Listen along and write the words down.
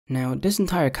Now, this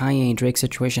entire Kanye and Drake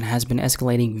situation has been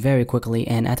escalating very quickly,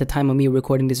 and at the time of me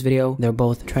recording this video, they're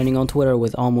both trending on Twitter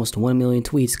with almost 1 million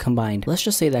tweets combined. Let's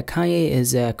just say that Kanye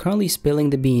is currently spilling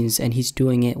the beans, and he's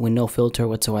doing it with no filter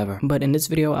whatsoever. But in this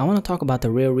video, I want to talk about the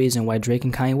real reason why Drake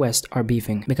and Kanye West are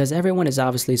beefing. Because everyone is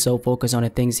obviously so focused on the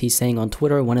things he's saying on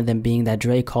Twitter, one of them being that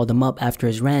Drake called him up after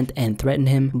his rant and threatened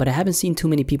him, but I haven't seen too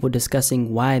many people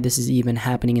discussing why this is even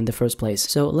happening in the first place.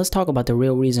 So let's talk about the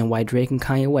real reason why Drake and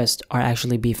Kanye West are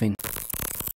actually beefing.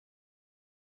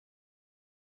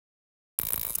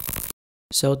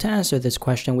 So to answer this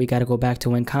question, we gotta go back to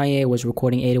when Kanye was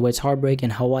recording 808's Heartbreak in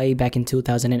Hawaii back in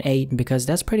 2008, because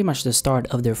that's pretty much the start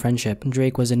of their friendship.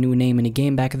 Drake was a new name in the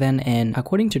game back then, and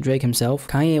according to Drake himself,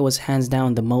 Kanye was hands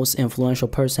down the most influential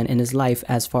person in his life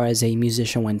as far as a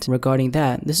musician went. Regarding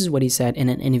that, this is what he said in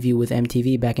an interview with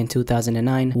MTV back in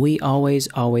 2009. "We always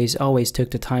took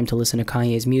the time to listen to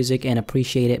Kanye's music and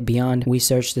appreciate it beyond. We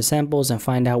searched the samples and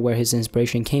find out where his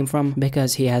inspiration came from,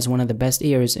 because he has one of the best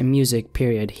ears in music,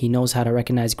 period. He knows how to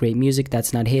recognize great music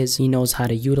that's not his. He knows how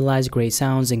to utilize great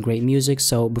sounds and great music.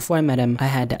 So before I met him, I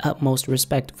had the utmost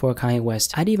respect for Kanye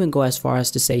West. I'd even go as far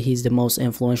as to say he's the most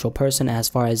influential person as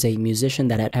far as a musician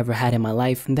that I'd ever had in my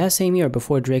life." And that same year,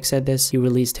 before Drake said this, he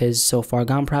released his So Far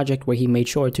Gone project, where he made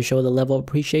sure to show the level of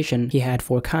appreciation he had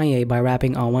for Kanye by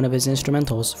rapping on one of his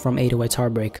instrumentals from 808's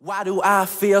Heartbreak. "Why do I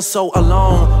feel so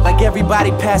alone? Like everybody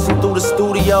passing through the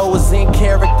studio is in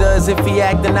character as if he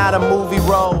acting out a movie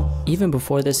role." Even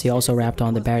before this, he also rapped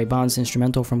on the Barry Bonds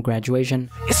instrumental from Graduation.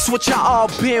 "It's what y'all all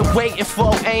been waiting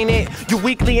for, ain't it? Your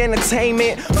weekly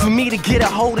entertainment. For me to get a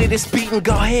hold of this beat and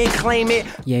go ahead claim it."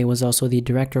 Ye was also the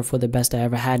director for the Best I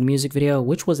Ever Had music video,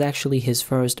 which was actually his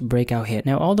first breakout hit.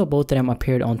 Now, although both of them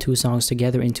appeared on 2 songs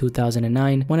together in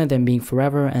 2009, one of them being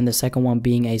Forever and the second one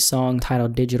being a song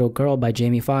titled Digital Girl by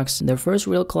Jamie Foxx, their first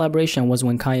real collaboration was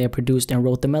when Kanye produced and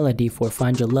wrote the melody for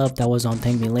Find Your Love that was on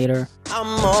Thank Me Later.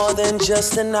 "I'm more than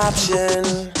just an option.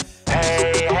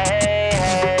 Hey, hey,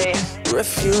 hey.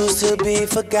 Refuse to be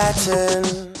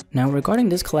forgotten." Now, regarding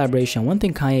this collaboration, one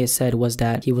thing Kanye said was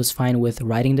that he was fine with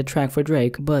writing the track for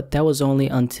Drake, but that was only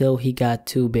until he got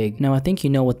too big. Now, I think you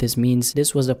know what this means.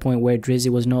 This was the point where Drizzy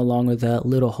was no longer the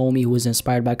little homie who was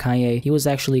inspired by Kanye. He was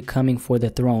actually coming for the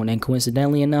throne, and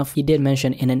coincidentally enough, he did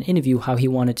mention in an interview how he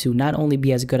wanted to not only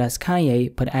be as good as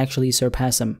Kanye, but actually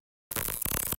surpass him.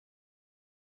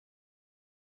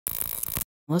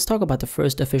 Let's talk about the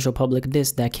first official public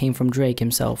diss that came from Drake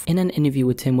himself. In an interview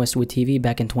with Tim Westwood TV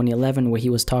back in 2011, where he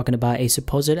was talking about a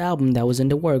supposed album that was in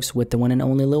the works with the one and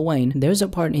only Lil Wayne, there's a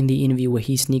part in the interview where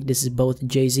he sneak disses both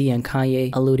Jay-Z and Kanye,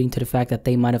 alluding to the fact that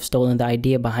they might have stolen the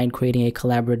idea behind creating a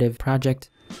collaborative project.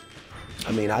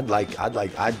 I mean,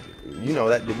 you know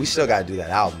that we still gotta do that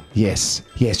album. Yes,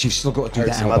 you've still got to do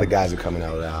that some album. other guys are coming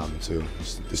out with the album too.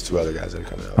 There's 2 other guys that are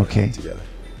coming out with it together.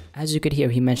 As you could hear,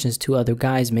 he mentions 2 other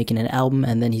guys making an album,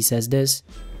 and then he says this.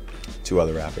 2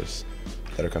 other rappers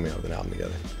that are coming out with an album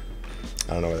together.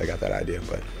 I don't know where they got that idea,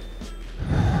 but...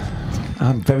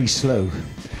 I'm very slow.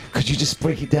 Could you just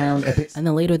break it down a bit? And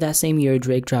then later that same year,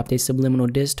 Drake dropped a subliminal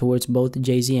diss towards both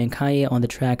Jay-Z and Kanye on the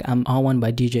track I'm On One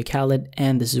by DJ Khaled,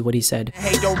 and this is what he said.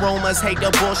 "Hate the rumors, hate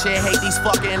the bullshit, hate these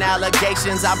fucking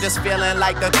allegations. I'm just feeling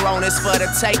like the throne is for the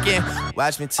taking.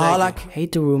 Watch me take it.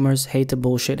 Hate the rumors, hate the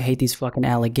bullshit, hate these fucking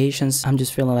allegations. I'm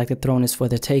just feeling like the throne is for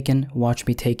the taking. Watch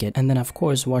me take it." And then of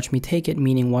course, watch me take it,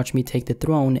 meaning watch me take the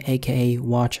throne, aka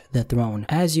watch the throne.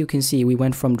 As you can see, we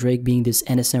went from Drake being this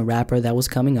innocent rapper that was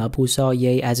coming up, who saw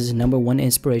Ye as his #1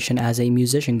 inspiration as a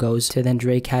musician goes, to then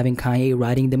Drake having Kanye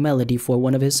writing the melody for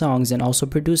one of his songs and also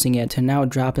producing it, to now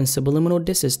dropping subliminal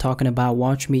disses talking about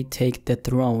watch me take the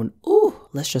throne. Ooh,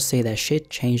 let's just say that shit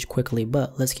changed quickly,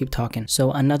 but let's keep talking.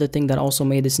 So another thing that also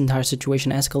made this entire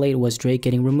situation escalate was Drake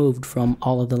getting removed from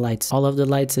All of the Lights. All of the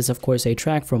Lights is of course a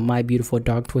track from My Beautiful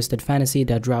Dark Twisted Fantasy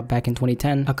that dropped back in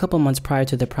 2010. A couple months prior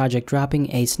to the project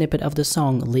dropping, a snippet of the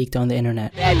song leaked on the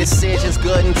internet. "Bad decisions,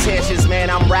 good intentions, man,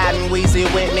 I'm riding Weezy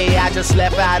with me. I just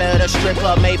left out of the strip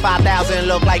club, made 5,000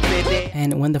 look like 50.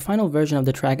 And when the final version of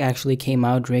the track actually came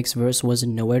out, Drake's verse was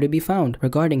nowhere to be found.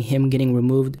 Regarding him getting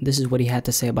removed, this is what he had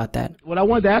to say about that. What I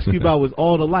wanted to ask you about was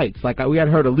All the Lights. Like, we had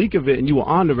heard a leak of it and you were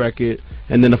on the record,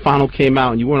 and then the final came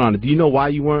out and you weren't on it. Do you know why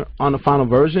you weren't on the final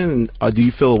version, and do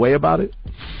you feel a way about it?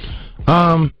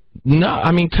 No,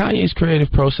 I mean, Kanye's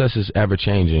creative process is ever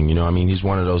changing, you know. I mean, he's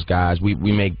one of those guys. We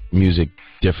make music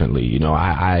differently, you know.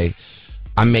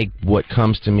 I make what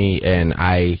comes to me, and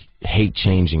I hate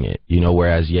changing it, you know,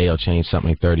 whereas Ye'll change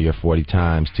something 30 or 40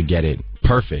 times to get it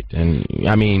perfect. And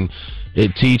I mean,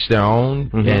 it to each their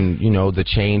own. And you know, the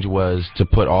change was to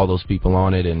put all those people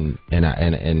on it, and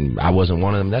I wasn't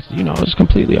one of them. That's, you know, it's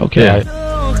completely okay.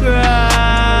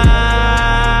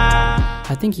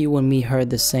 I think you and me heard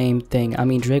the same thing. I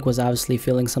mean, Drake was obviously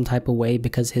feeling some type of way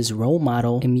because his role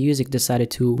model in music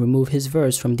decided to remove his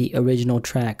verse from the original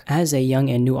track. As a young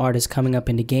and new artist coming up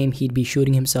in the game, he'd be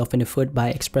shooting himself in the foot by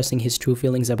expressing his true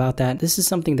feelings about that. This is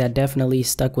something that definitely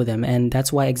stuck with him, and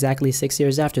that's why exactly 6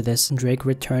 years after this, Drake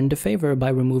returned the favor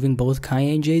by removing both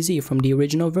Kanye and Jay-Z from the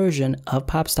original version of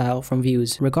Pop Style from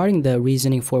Views. Regarding the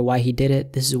reasoning for why he did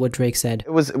it, this is what Drake said.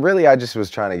 It was really, I just was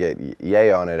trying to get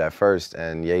Ye on it at first,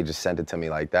 and Ye just sent it to me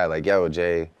like that, like, yo,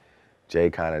 Jay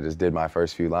kind of just did my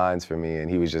first few lines for me, and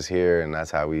he was just here, and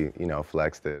that's how we, you know,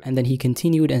 flexed it. And then he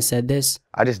continued and said this.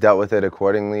 I just dealt with it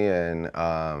accordingly, and,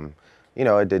 you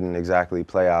know, it didn't exactly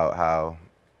play out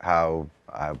how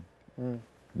I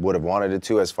would have wanted it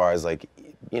to as far as, like,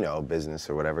 you know, business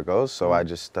or whatever goes. So I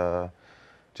just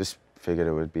figured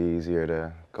it would be easier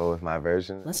to go with my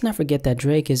version. Let's not forget that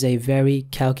Drake is a very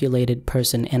calculated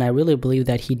person, and I really believe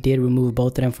that he did remove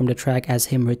both of them from the track as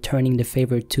him returning the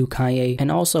favor to Kanye.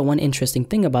 And also, one interesting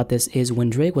thing about this is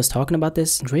when Drake was talking about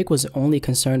this, Drake was only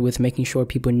concerned with making sure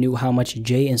people knew how much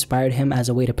Jay inspired him as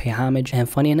a way to pay homage, and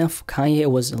funny enough, Kanye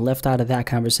was left out of that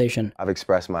conversation. I've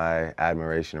expressed my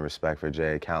admiration and respect for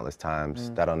Jay countless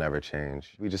times. That'll never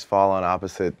change. We just fall on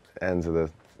opposite ends of the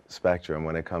spectrum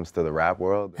when it comes to the rap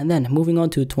world. And then moving on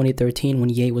to 2013 when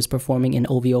Ye was performing in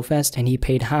OVO Fest, and he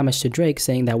paid homage to Drake,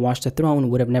 saying that Watch the Throne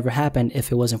would have never happened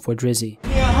if it wasn't for Drizzy.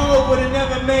 Yeah, Ho would have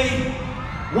never made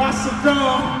Watch the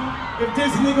Throne if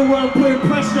this nigga wasn't putting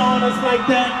pressure on us like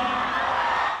that.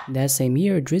 That same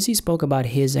year, Drizzy spoke about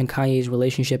his and Kanye's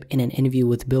relationship in an interview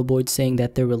with Billboard, saying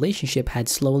that their relationship had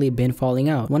slowly been falling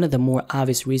out. One of the more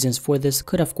obvious reasons for this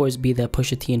could of course be the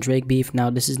Pusha T and Drake beef. Now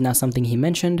this is not something he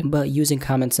mentioned, but using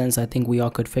common sense I think we all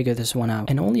could figure this one out.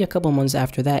 And only a couple months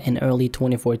after that, in early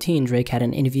 2014, Drake had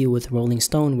an interview with Rolling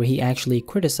Stone where he actually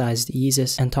criticized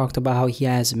Yeezus and talked about how he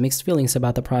has mixed feelings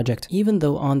about the project. Even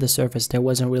though on the surface there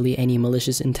wasn't really any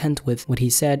malicious intent with what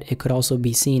he said, it could also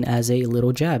be seen as a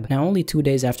little jab. Now only 2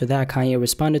 days after that, Kanye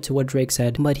responded to what Drake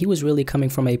said, but he was really coming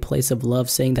from a place of love,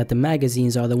 saying that the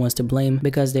magazines are the ones to blame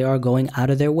because they are going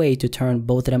out of their way to turn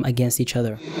both of them against each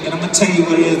other. And I'm gonna tell you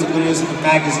what it is in the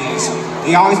magazines.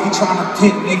 They always be trying to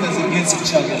pit niggas against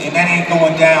each other, and that ain't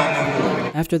going down no more.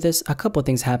 After this, a couple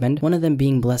things happened, one of them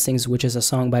being Blessings, which is a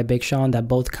song by Big Sean that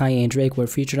both Kanye and Drake were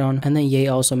featured on, and then Ye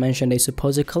also mentioned a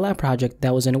supposed collab project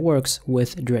that was in the works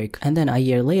with Drake. And then a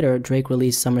year later, Drake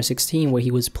released Summer 16, where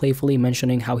he was playfully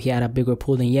mentioning how he had a bigger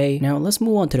pool than Ye. Now let's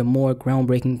move on to the more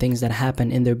groundbreaking things that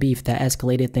happened in their beef that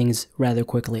escalated things rather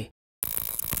quickly.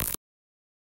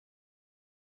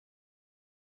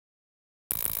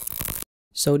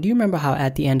 So do you remember how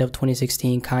at the end of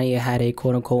 2016, Kanye had a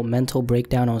quote-unquote mental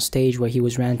breakdown on stage where he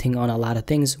was ranting on a lot of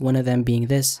things, one of them being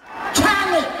this.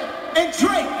 Khaled and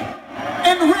Drake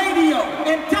and radio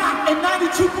and Doc and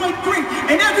 92.3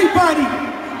 and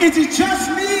everybody, is it just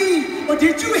me? Or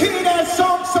did you hear that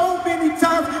song so many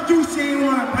times you see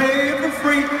wanna pay it for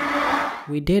free?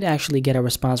 We did actually get a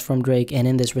response from Drake, and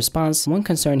in this response, one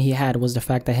concern he had was the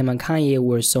fact that him and Kanye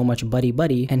were so much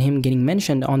buddy-buddy, and him getting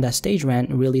mentioned on that stage rant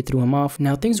really threw him off.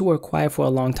 Now things were quiet for a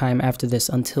long time after this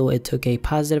until it took a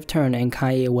positive turn and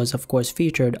Kanye was of course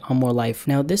featured on More Life.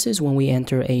 Now this is when we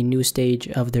enter a new stage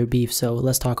of their beef, so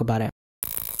let's talk about it.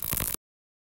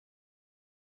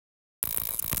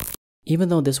 Even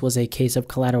though this was a case of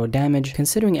collateral damage,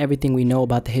 considering everything we know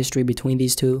about the history between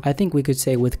these two, I think we could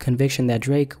say with conviction that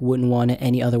Drake wouldn't want it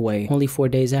any other way. Only 4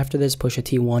 days after this, Pusha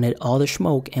T wanted all the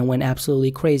smoke and went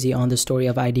absolutely crazy on the story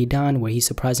of ID Don, where he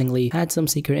surprisingly had some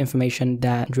secret information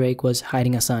that Drake was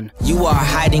hiding a son. You are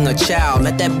hiding a child,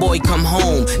 let that boy come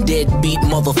home. Deadbeat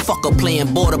motherfucker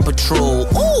playing border patrol.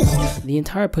 Ooh! The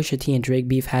entire Pusha T and Drake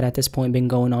beef had at this point been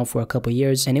going on for a couple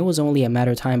years, and it was only a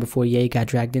matter of time before Ye got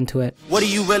dragged into it. What do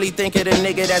you really think of the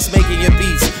nigga that's making your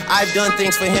beats? I've done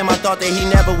things for him I thought that he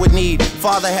never would need.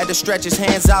 Father had to stretch his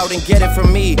hands out and get it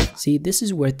from me. See, this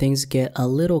is where things get a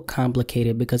little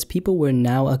complicated because people were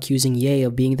now accusing Ye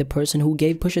of being the person who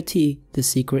gave Pusha T the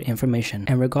secret information.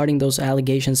 And regarding those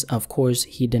allegations, of course,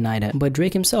 he denied it. But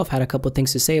Drake himself had a couple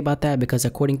things to say about that because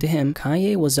according to him,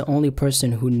 Kanye was the only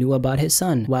person who knew about his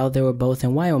son. While they were both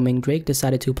in Wyoming, Drake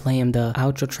decided to play him the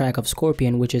outro track of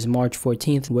Scorpion, which is March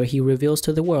 14th, where he reveals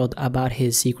to the world about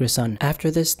his secret son.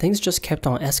 After this, things just kept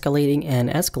on escalating,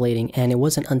 and it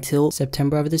wasn't until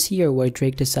September of this year where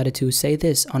Drake decided to say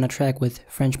this on a track with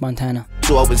French Montana.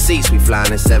 2 open seats, we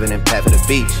flying in 7 and pat for the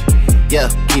beach. Yeah,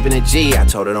 keeping it G. I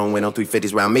told her don't win no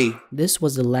 350s around me. This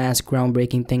was the last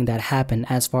groundbreaking thing that happened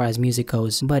as far as music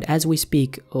goes. But as we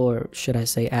speak, or should I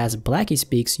say as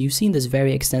BlackySpeakz, you've seen this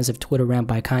very extensive Twitter rant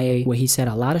by Kanye where he said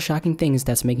a lot of shocking things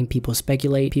that's making people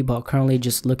speculate. People are currently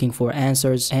just looking for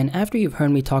answers. And after you've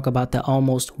heard me talk about the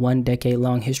almost 1 decade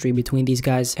long history between these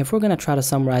guys, if we're gonna try to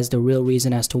summarize the real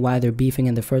reason as to why they're beefing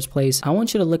in the first place, I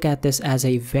want you to look at this as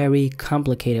a very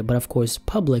complicated but of course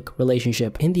public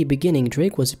relationship. In the beginning,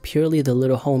 Drake was purely the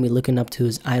little homie looking up to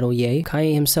his idol Ye.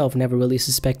 Kanye himself never really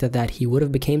suspected that he would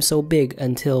have became so big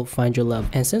until Find Your Love.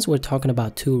 And since we're talking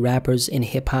about two rappers in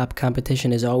hip-hop,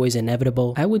 competition is always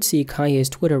inevitable, I would see Kanye's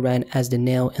Twitter rant as the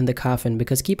nail in the coffin,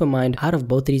 because keep in mind, out of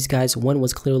both of these guys, one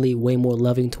was clearly way more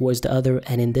loving towards the other,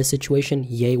 and in this situation,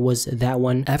 Ye was that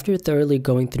one. After thoroughly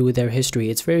going through their history,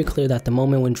 it's very clear that the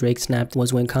moment when Drake snapped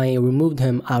was when Kanye removed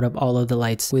him out of all of the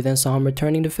lights. We then saw him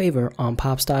returning the favor on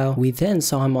Pop Style. We then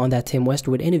saw him on that Tim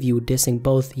Westwood interview dissing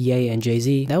both Ye and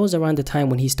Jay-Z. That was around the time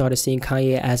when he started seeing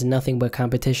Kanye as nothing but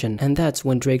competition, and that's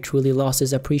when Drake truly lost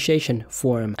his appreciation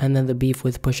for him. And then the beef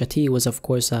with Pusha T was of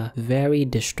course a very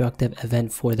destructive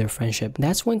event for their friendship.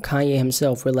 That's when Kanye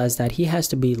himself realized that he has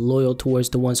to be loyal towards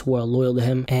the ones who are loyal to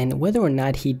him, and whether or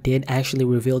not he did actually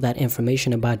reveal that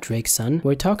information about Drake's son,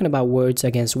 we're talking about words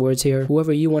against words here.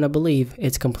 Whoever you want to believe,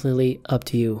 it's completely up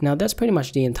to you. Now that's pretty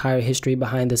much the entire history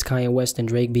behind this Kanye West and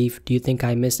Drake beef. Do you think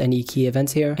I missed any key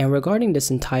events here? And regarding this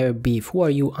entire beef, who are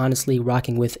you honestly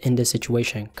rocking with in this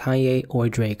situation, Kanye or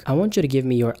Drake? I want you to give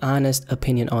me your honest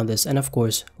opinion on this, and of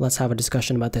course, let's have a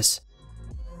discussion about this.